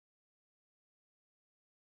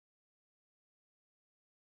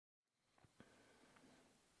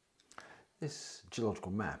This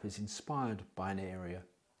geological map is inspired by an area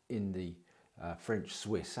in the French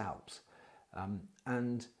Swiss Alps,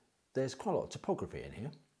 and there's quite a lot of topography in here.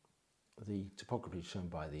 The topography is shown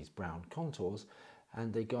by these brown contours,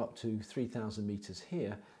 and they go up to 3,000 metres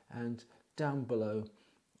here, and down below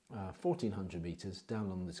 1,400 metres down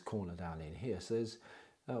on this corner down in here. So there's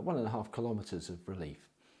 1.5 kilometres of relief,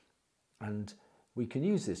 and we can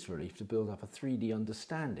use this relief to build up a 3D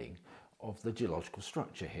understanding of the geological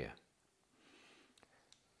structure here.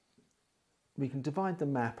 We can divide the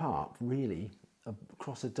map up really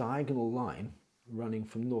across a diagonal line running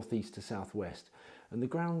from northeast to southwest, and the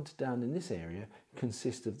ground down in this area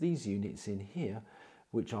consists of these units in here,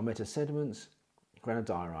 which are metasediments,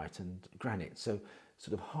 granodiorite and granite, so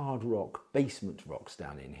sort of hard rock, basement rocks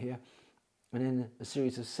down in here, and then a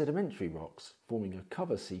series of sedimentary rocks forming a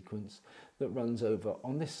cover sequence that runs over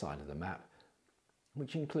on this side of the map,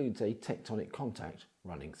 which includes a tectonic contact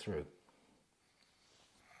running through.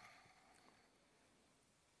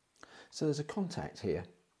 So there's a contact here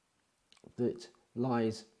that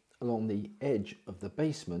lies along the edge of the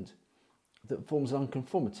basement that forms an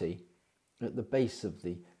unconformity at the base of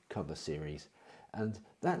the cover series, and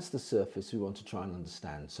that's the surface we want to try and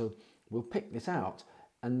understand. So we'll pick this out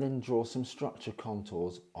and then draw some structure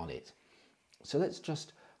contours on it. So let's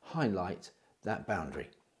just highlight that boundary.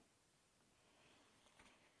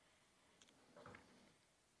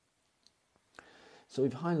 So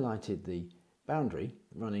we've highlighted the boundary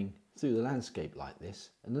running through the landscape like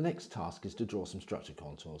this, and the next task is to draw some structure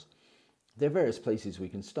contours. There are various places we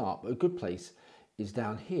can start, but a good place is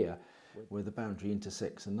down here where the boundary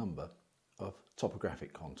intersects a number of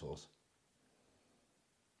topographic contours.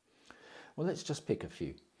 Well, let's just pick a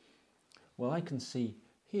few. Well, I can see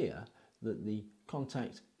here that the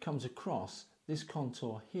contact comes across this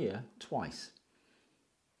contour here twice.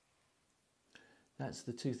 That's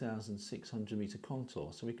the 2,600 metre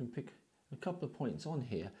contour, so we can pick a couple of points on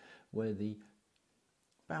here where the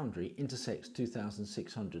boundary intersects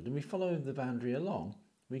 2,600, and we follow the boundary along.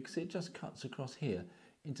 We can see it just cuts across here,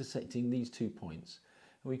 intersecting these 2 points,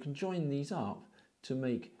 and we can join these up to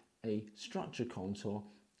make a structure contour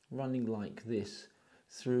running like this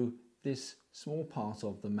through this small part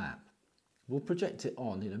of the map. We'll project it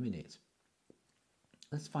on in a minute.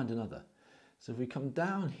 Let's find another. So if we come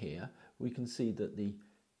down here, we can see that the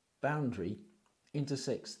boundary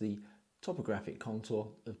intersects the topographic contour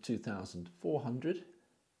of 2,400.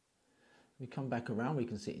 We come back around, we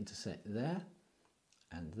can see it intersect there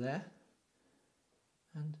and there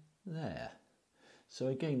and there. So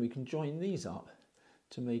again, we can join these up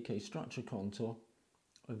to make a structure contour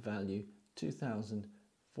of value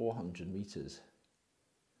 2,400 metres.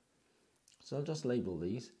 So I'll just label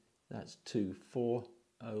these. That's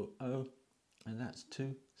 2,400 and that's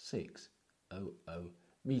 2,600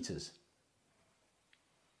 metres.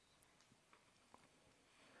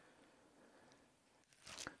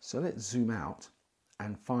 So let's zoom out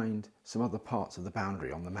and find some other parts of the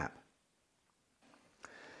boundary on the map.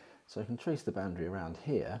 So I can trace the boundary around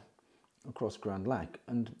here across Grand Lac,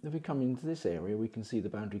 and if we come into this area we can see the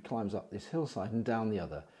boundary climbs up this hillside and down the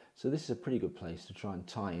other. So this is a pretty good place to try and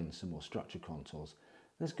tie in some more structure contours.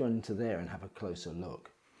 Let's go into there and have a closer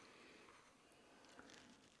look.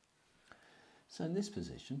 So in this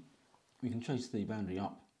position we can trace the boundary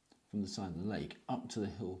up from the side of the lake up to the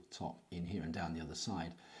hilltop in here and down the other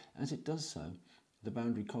side. As it does so, the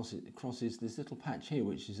boundary crosses this little patch here,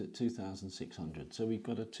 which is at 2,600. So we've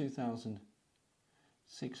got a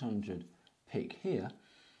 2,600 pick here,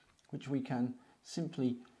 which we can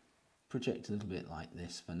simply project a little bit like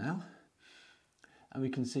this for now. And we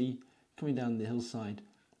can see coming down the hillside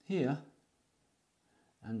here,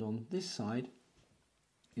 and on this side,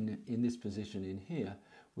 in this position in here,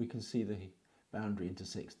 we can see the boundary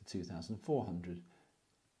intersects the 2,400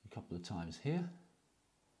 a couple of times here,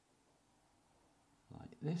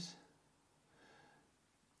 like this.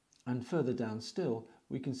 And further down still,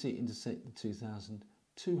 we can see it intersect the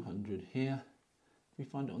 2,200 here. We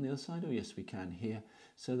find it on the other side? Oh yes, we can here.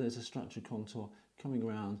 So there's a structure contour coming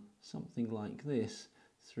around something like this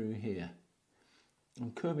through here.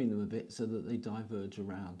 I'm curving them a bit so that they diverge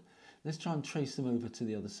around. Let's try and trace them over to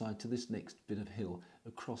the other side, to this next bit of hill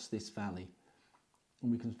across this valley. And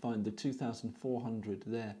we can find the 2,400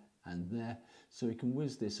 there and there. So we can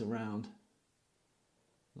whiz this around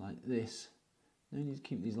like this. No need to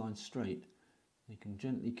keep these lines straight. They can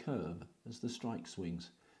gently curve as the strike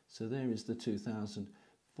swings. So there is the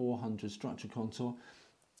 2,400 structure contour.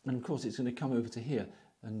 And of course it's going to come over to here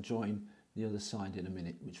and join the other side in a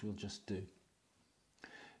minute, which we'll just do.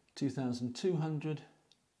 2,200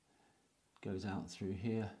 goes out through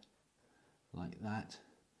here like that,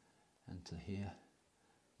 and to here,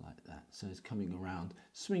 like that. So it's coming around,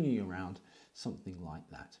 swinging around, something like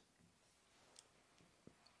that.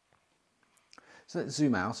 So let's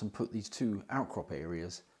zoom out and put these two outcrop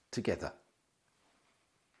areas together.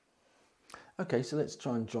 Okay, so let's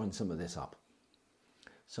try and join some of this up.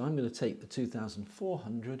 So I'm going to take the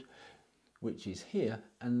 2400, which is here,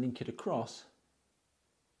 and link it across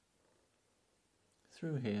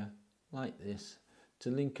through here like this to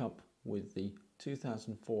link up with the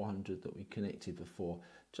 2400 that we connected before.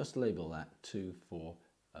 Just label that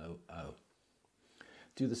 2400.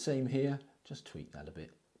 Do the same here, just tweak that a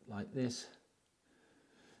bit like this.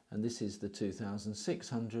 And this is the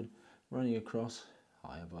 2600 running across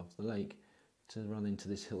high above the lake to run into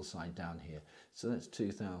this hillside down here. So that's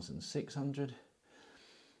 2600.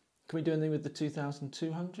 Can we do anything with the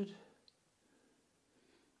 2200?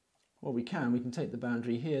 Well, we can take the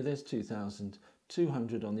boundary here. There's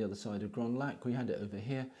 2200 on the other side of Grand Lac. We had it over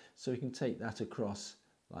here, so we can take that across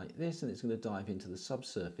like this, and it's going to dive into the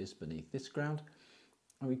subsurface beneath this ground.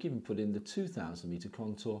 And we can put in the 2000 metre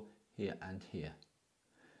contour here and here.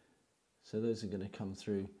 So those are going to come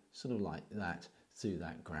through sort of like that through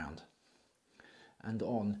that ground and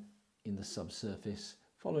on in the subsurface,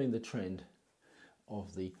 following the trend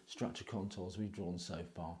of the structure contours we've drawn so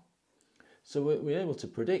far. So we're able to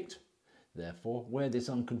predict, therefore, where this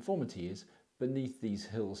unconformity is beneath these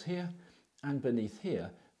hills here and beneath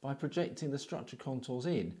here by projecting the structure contours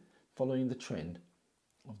in, following the trend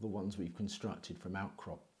of the ones we've constructed from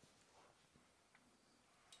outcrop.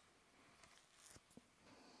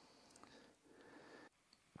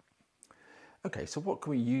 Okay, so what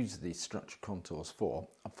can we use these structure contours for,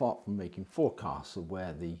 apart from making forecasts of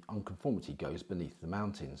where the unconformity goes beneath the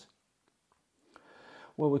mountains?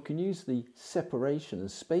 Well, we can use the separation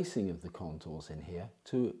and spacing of the contours in here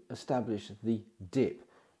to establish the dip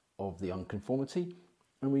of the unconformity,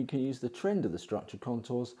 and we can use the trend of the structure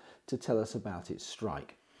contours to tell us about its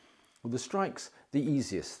strike. Well, the strike's the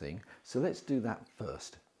easiest thing, so let's do that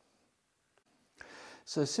first.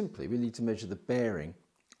 So simply, we need to measure the bearing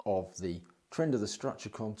of the trend of the structure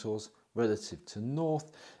contours relative to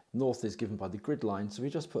north. North is given by the grid line, so we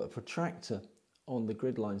just put a protractor on the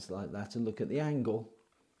grid lines like that and look at the angle.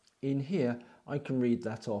 In here, I can read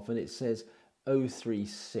that off, and it says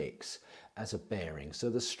 036 as a bearing. So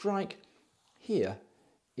the strike here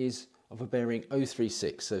is of a bearing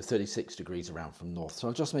 036, so 36 degrees around from north. So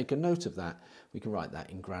I'll just make a note of that. We can write that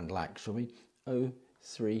in Grand Lac, shall we?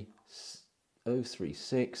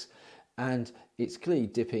 036, and it's clearly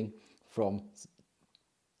dipping from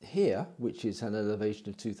here, which is an elevation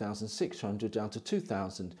of 2,600 down to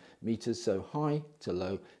 2,000 meters, so high to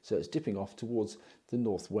low, so it's dipping off towards the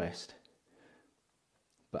northwest.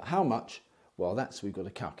 But how much? Well, that's we've got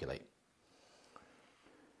to calculate.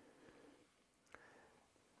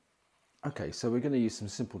 Okay, so we're going to use some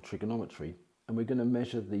simple trigonometry, and we're going to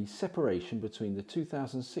measure the separation between the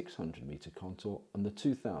 2,600 meter contour and the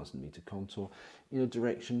 2,000 meter contour in a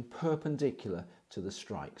direction perpendicular to the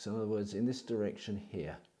strike. So in other words, in this direction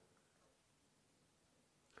here.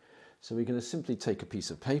 So we're going to simply take a piece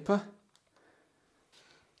of paper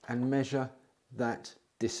and measure that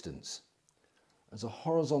distance as a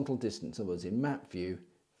horizontal distance, in other words, in map view,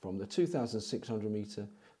 from the 2,600 meter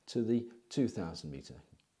to the 2,000 meter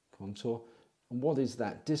contour. And what is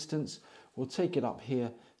that distance? We'll take it up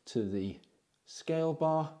here to the scale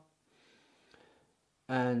bar,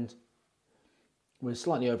 and we're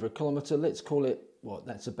slightly over a kilometre. Let's call it, what,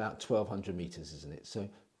 that's about 1,200 metres, isn't it? So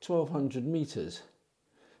 1,200 metres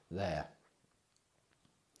there.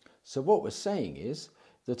 So what we're saying is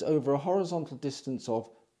that over a horizontal distance of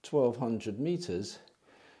 1,200 metres,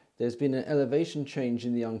 there's been an elevation change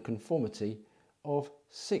in the unconformity of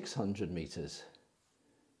 600 metres.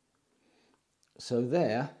 So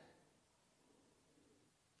there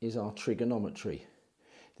is our trigonometry.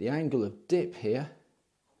 The angle of dip here,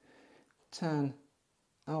 tan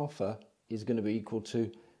alpha, is going to be equal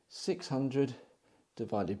to 600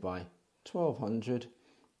 divided by 1,200,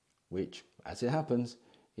 which, as it happens,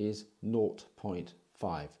 is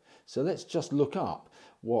 0.5. So let's just look up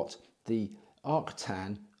what the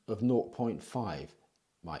arctan of 0.5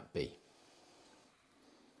 might be.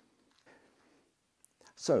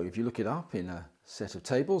 So if you look it up in a set of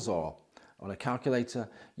tables or on a calculator,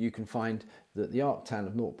 you can find that the arctan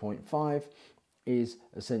of 0.5 is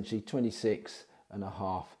essentially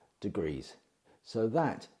 26.5 degrees. So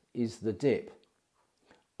that is the dip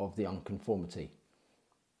of the unconformity.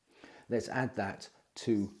 Let's add that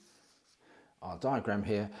to our diagram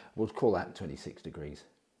here. We'll call that 26 degrees.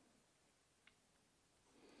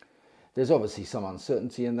 There's obviously some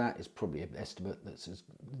uncertainty in that. It's probably an estimate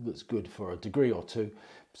that's good for a degree or two.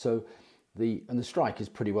 So the strike is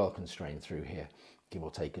pretty well constrained through here, give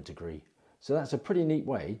or take a degree. So that's a pretty neat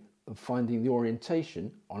way of finding the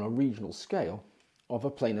orientation on a regional scale of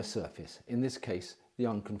a planar surface, in this case the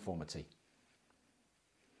unconformity.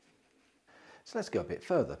 So let's go a bit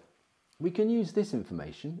further. We can use this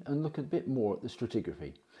information and look a bit more at the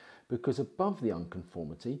stratigraphy, because above the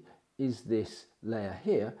unconformity is this layer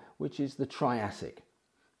here, which is the Triassic,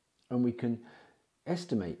 and we can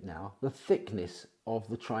estimate now the thickness of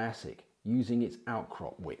the Triassic using its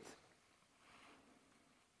outcrop width.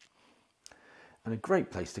 And a great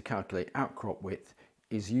place to calculate outcrop width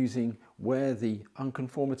is using where the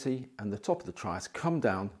unconformity and the top of the Trias come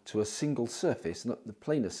down to a single surface, not the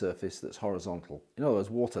planar surface that's horizontal, in other words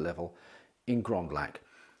water level in Grand Lac.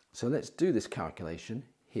 So let's do this calculation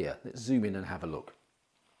here. Let's zoom in and have a look.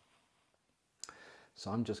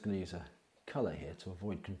 So I'm just going to use a colour here to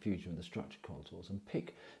avoid confusion with the structure contours and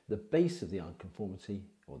pick the base of the unconformity,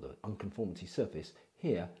 or the unconformity surface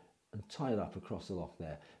here, and tie it up across the loch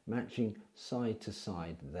there, matching side to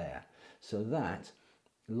side there. So that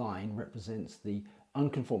line represents the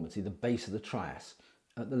unconformity, the base of the Trias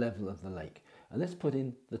at the level of the lake. And let's put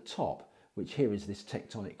in the top, which here is this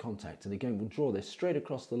tectonic contact. And again, we'll draw this straight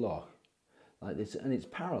across the loch like this, and it's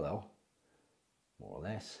parallel, more or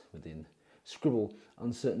less, within scribble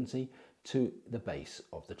uncertainty, to the base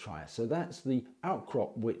of the Trias. So that's the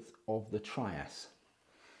outcrop width of the Trias.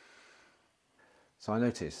 So I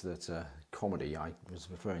noticed that comedy, I was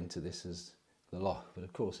referring to this as the loch, but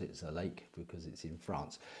of course it's a lake because it's in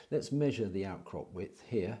France. Let's measure the outcrop width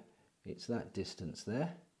here. It's that distance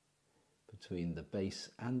there between the base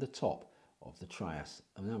and the top of the Trias.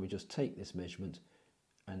 And now we just take this measurement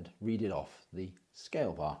and read it off the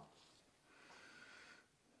scale bar.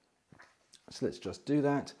 So let's just do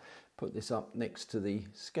that, put this up next to the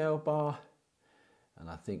scale bar, and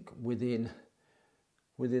I think within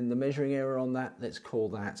the measuring area on that, let's call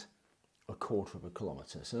that 1/4 of a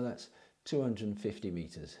kilometre. So that's 250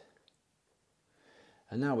 metres.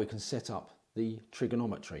 And now we can set up the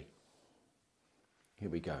trigonometry. Here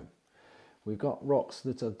we go. We've got rocks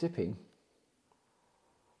that are dipping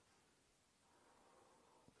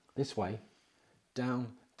this way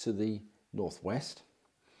down to the northwest,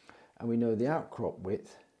 and we know the outcrop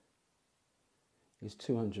width is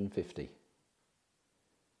 250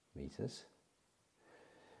 metres.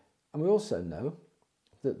 And we also know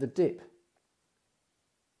that the dip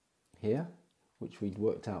here, which we'd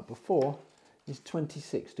worked out before, is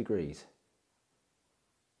 26 degrees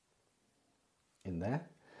in there.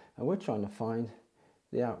 And we're trying to find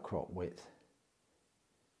the outcrop width,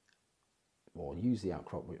 or use the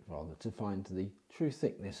outcrop width rather, to find the true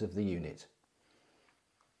thickness of the unit.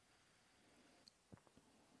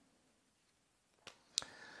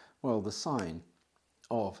 Well, the sine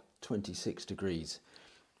of 26 degrees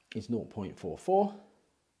is 0.44,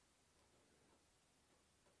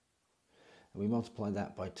 and we multiply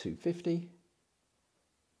that by 250,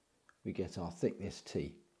 we get our thickness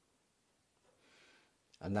T.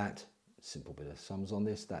 And that, simple bit of sums on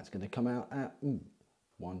this, that's going to come out at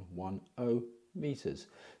 110 metres.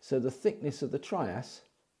 So the thickness of the Trias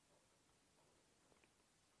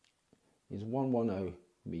is 110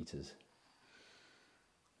 metres.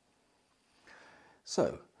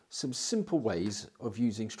 So, some simple ways of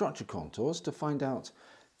using structure contours to find out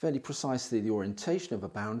fairly precisely the orientation of a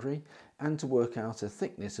boundary and to work out a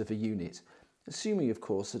thickness of a unit, assuming of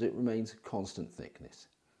course that it remains constant thickness.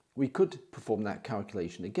 We could perform that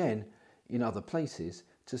calculation again in other places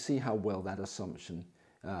to see how well that assumption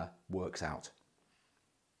works out.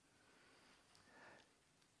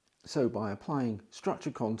 So by applying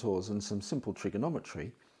structure contours and some simple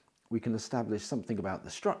trigonometry, we can establish something about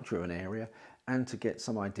the structure of an area and to get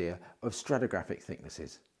some idea of stratigraphic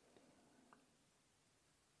thicknesses.